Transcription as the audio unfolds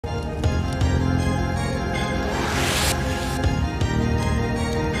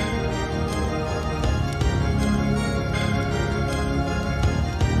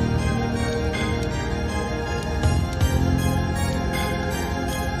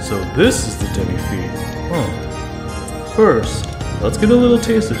So this is the demi-feed. Huh. First, let's get a little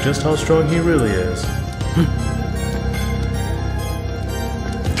taste of just how strong he really is.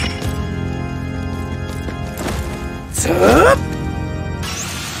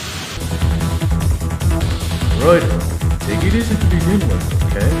 Right, take it easy to begin with,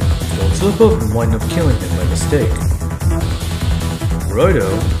 okay? Don't slip up and wind up killing him by mistake. Righto,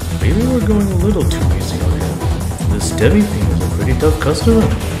 maybe we're going a little too easy on him. This demi-fiend is a pretty tough customer.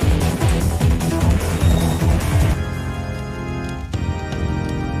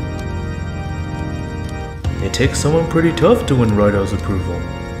 It takes someone pretty tough to win Raidou's approval.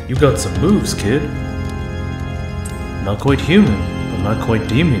 You got some moves, kid. Not quite human, but not quite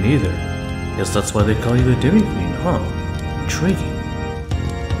demon either. Guess that's why they call you the demi-fiend, huh? Intriguing.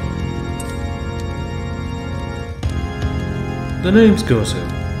 The name's Gosu,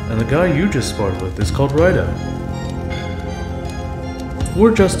 and the guy you just sparred with is called Raidou.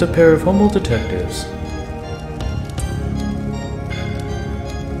 We're just a pair of humble detectives.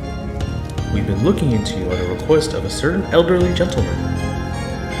 We've been looking into you at a request of a certain elderly gentleman.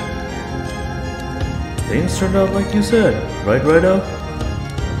 Things turned out like you said, right, Raidou?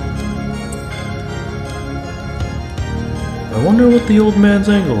 I wonder what the old man's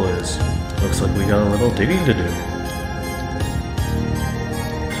angle is. Looks like we got a little digging to do.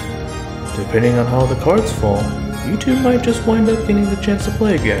 Depending on how the cards fall, you two might just wind up getting the chance to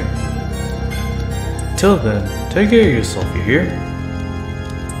play again. Till then, take care of yourself, you hear?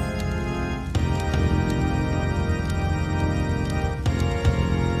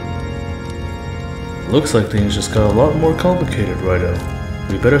 Looks like things just got a lot more complicated, Raidou.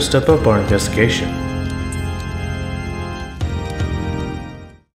 We better step up our investigation.